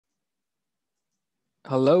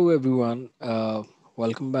Hello, everyone.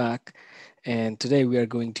 Welcome back. And today we are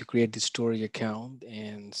going to create the storage account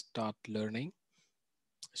and start learning.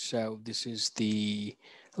 So this is the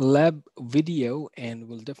lab video, and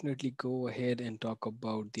we'll definitely go ahead and talk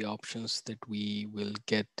about the options that we will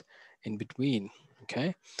get in between.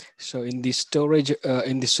 Okay. So in the storage,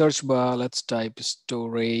 in the search bar, let's type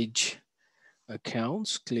storage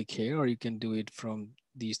accounts. Click here, or you can do it from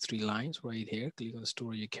these three lines right here. Click on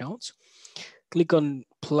storage accounts. Click on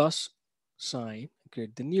plus sign,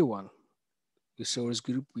 create the new one. The source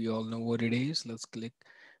group, we all know what it is. Let's click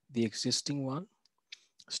the existing one.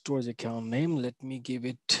 Storage account name, let me give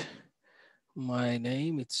it my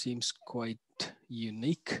name. It seems quite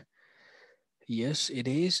unique. Yes, it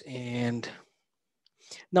is. And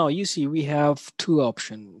now you see we have two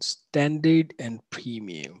options, standard and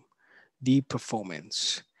premium, the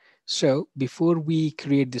performance. So before we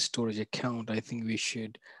create the storage account, I think we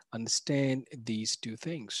should understand these two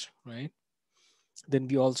things, right? Then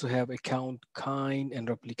we also have account kind and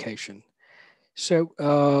replication.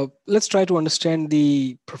 So let's try to understand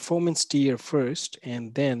the performance tier first,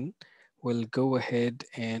 and then we'll go ahead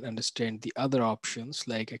and understand the other options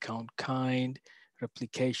like account kind,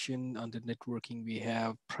 replication. Under networking, we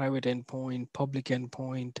have private endpoint, public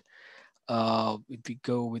endpoint. If we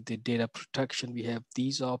go with the data protection, we have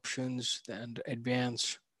these options, and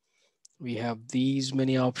advanced, we have these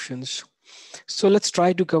many options. So let's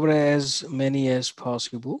try to cover as many as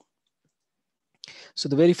possible. So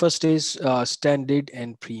the very first is standard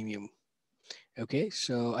and premium. Okay,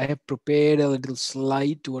 so I have prepared a little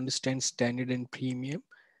slide to understand standard and premium.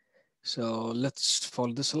 So let's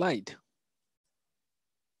follow the slide.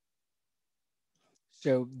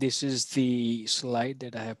 So this is the slide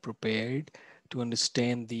that I have prepared to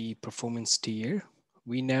understand the performance tier.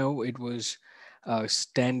 We know it was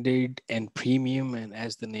standard and premium, and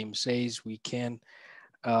as the name says, we can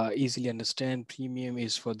easily understand premium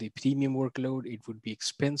is for the premium workload. It would be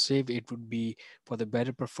expensive. It would be for the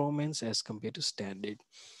better performance as compared to standard.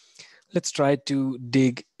 Let's try to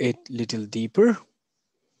dig it a little deeper.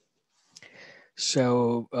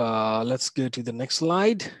 So let's go to the next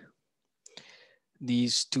slide.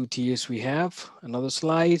 These two tiers we have. Another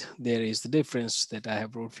slide. There is the difference that I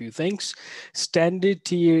have wrote few things. Standard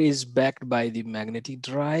tier is backed by the magnetic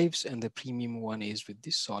drives, and the premium one is with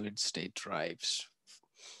the solid state drives.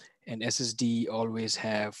 And SSD always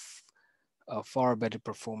have a far better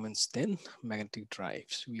performance than magnetic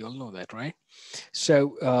drives. We all know that, right?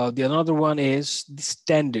 So the another one is the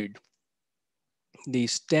standard. The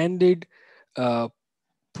standard uh,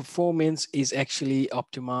 performance is actually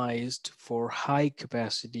optimized for high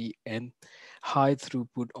capacity and high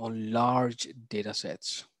throughput on large data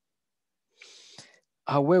sets.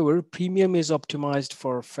 However, premium is optimized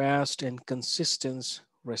for fast and consistent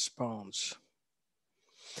response.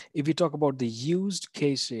 If we talk about the used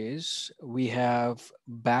cases, we have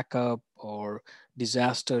backup or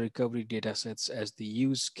disaster recovery datasets as the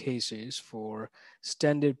use cases for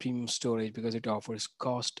standard premium storage because it offers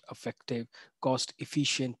cost-effective,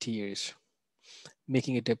 cost-efficient tiers,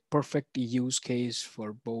 making it a perfect use case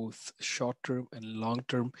for both short-term and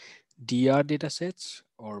long-term DR datasets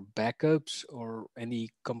or backups or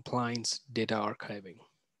any compliance data archiving.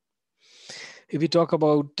 If we talk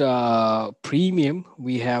about premium,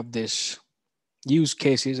 we have this use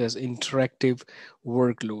cases as interactive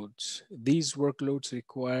workloads. These workloads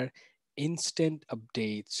require instant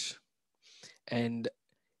updates and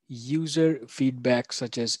user feedback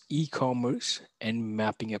such as e-commerce and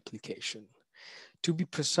mapping application. To be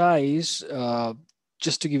precise,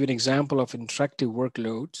 just to give an example of interactive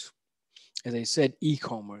workloads, as I said,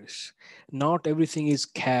 e-commerce, not everything is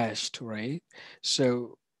cached, right?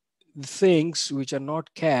 So the things which are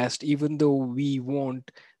not cached, even though we want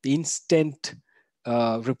the instant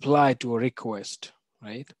reply to a request,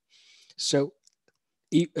 right? So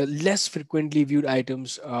less frequently viewed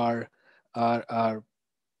items are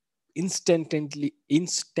instantly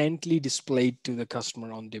displayed to the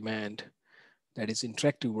customer on demand. That is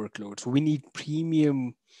interactive workloads. We need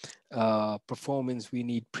premium performance. We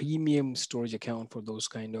need premium storage account for those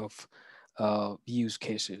kind of use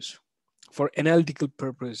cases. For analytical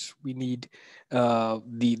purpose, we need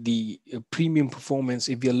the premium performance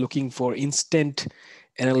if we are looking for instant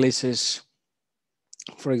analysis.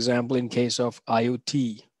 For example, in case of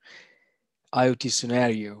IoT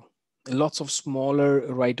scenario, lots of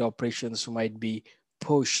smaller write operations might be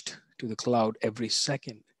pushed to the cloud every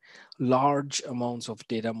second. Large amounts of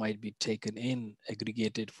data might be taken in,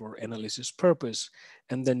 aggregated for analysis purpose,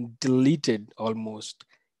 and then deleted almost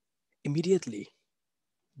immediately.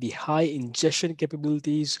 The high ingestion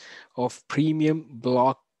capabilities of premium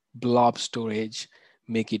blob storage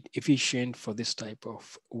make it efficient for this type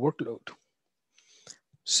of workload.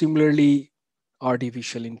 Similarly,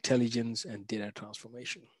 artificial intelligence and data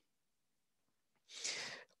transformation.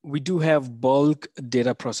 We do have bulk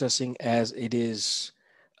data processing as it is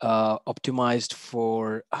optimized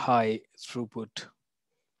for high throughput,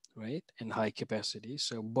 right, and high capacity.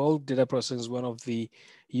 So bulk data processing is one of the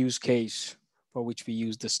use case for which we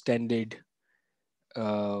use the standard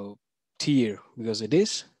uh, tier because it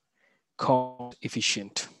is cost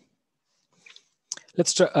efficient.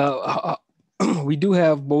 Let's try. We do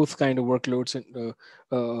have both kind of workloads and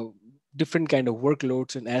different kind of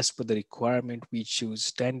workloads, and as per the requirement, we choose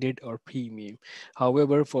standard or premium.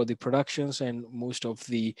 However, for the productions and most of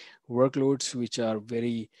the workloads which are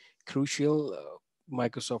very crucial,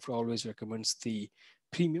 Microsoft always recommends the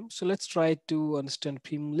premium. So let's try to understand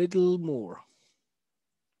premium a little more.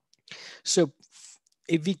 So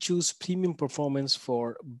if we choose premium performance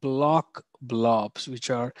for block blobs, which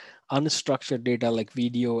are unstructured data like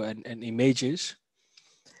video and images,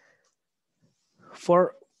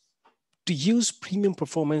 for to use premium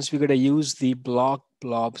performance, we're going to use the block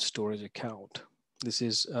blob storage account. This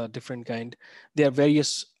is a different kind. There are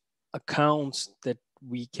various accounts that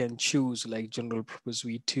we can choose, like general purpose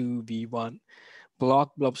V2, V1.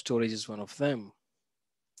 Block blob storage is one of them.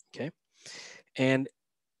 Okay. And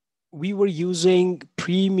we were using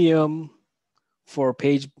premium for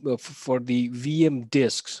for the VM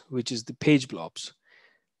disks, which is the page blobs.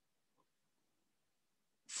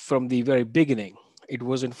 From the very beginning, it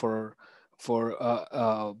wasn't for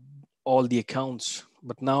all the accounts,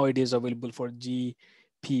 but now it is available for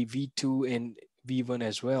GPV2 and V1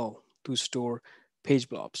 as well to store page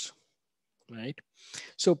blobs, right?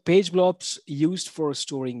 So page blobs used for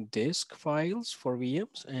storing disk files for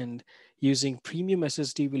VMs, and using premium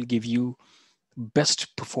SSD will give you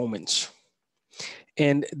best performance.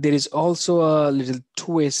 And there is also a little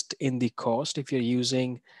twist in the cost. If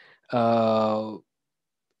you're uh,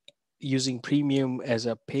 using premium as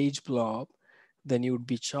a page blob, then you would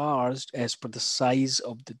be charged as per the size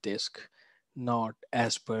of the disk, not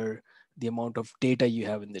as per the amount of data you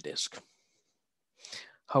have in the disk.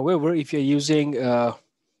 However, if you're using,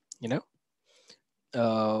 you know,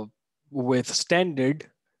 uh, with standard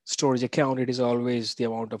storage account, it is always the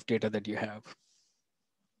amount of data that you have.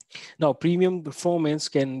 Now, premium performance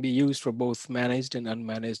can be used for both managed and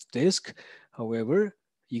unmanaged disk. However,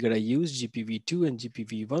 you gotta use GPV2 and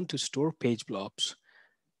GPV1 to store page blobs,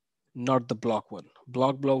 not the block one.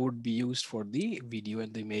 Block blob would be used for the video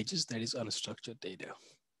and the images, that is unstructured data.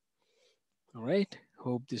 All right,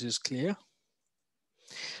 hope this is clear.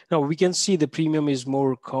 Now we can see the premium is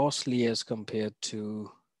more costly as compared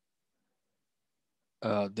to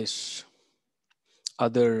this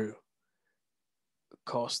other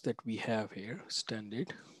cost that we have here,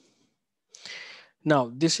 standard.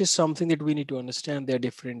 Now, this is something that we need to understand. There are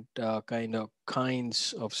different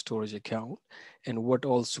kinds of storage account and what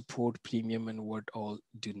all support premium and what all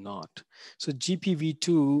do not. So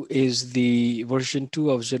GPV2 is the version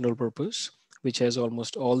 2 of general purpose, which has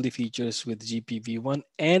almost all the features with GPV1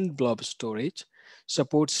 and blob storage,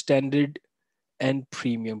 supports standard and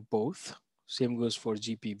premium both. Same goes for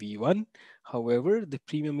GPV1. However, the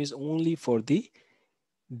premium is only for the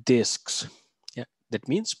disks. Yeah, that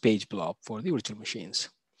means page blob for the virtual machines.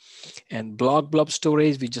 And block blob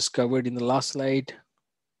storage we just covered in the last slide.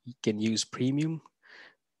 You can use premium.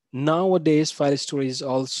 Nowadays, file storage is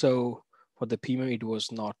also for the premium. It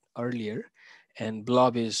was not earlier. And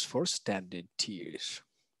blob is for standard tiers.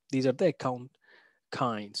 These are the account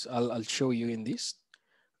kinds. I'll show you in this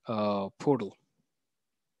portal.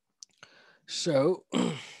 So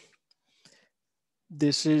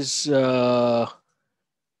this is the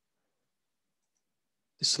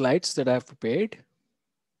slides that I've prepared.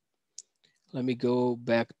 Let me go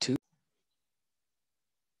back to,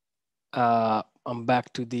 I'm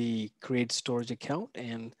back to the create storage account,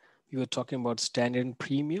 and we were talking about standard and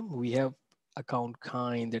premium. We have account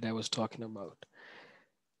kind that I was talking about.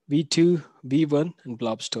 V2, V1, and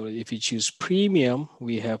blob storage. If you choose premium,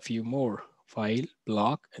 we have few more, file,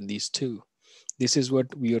 block, and these two. This is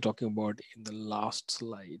what we were talking about in the last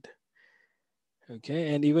slide.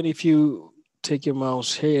 Okay, and even if you take your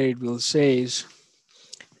mouse here, it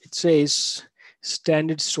says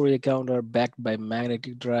standard storage account are backed by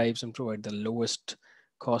magnetic drives and provide the lowest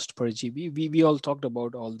cost per GB. We all talked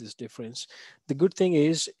about all this difference. The good thing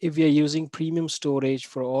is if we are using premium storage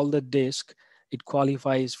for all the disk, it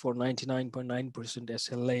qualifies for 99.9%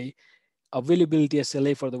 SLA, availability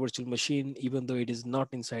SLA for the virtual machine, even though it is not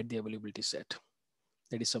inside the availability set.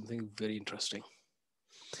 That is something very interesting.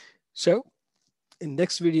 So In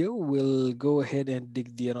next video, we'll go ahead and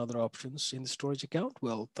dig the another options in the storage account.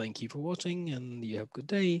 Well, thank you for watching and you have a good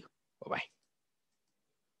day. Bye-bye.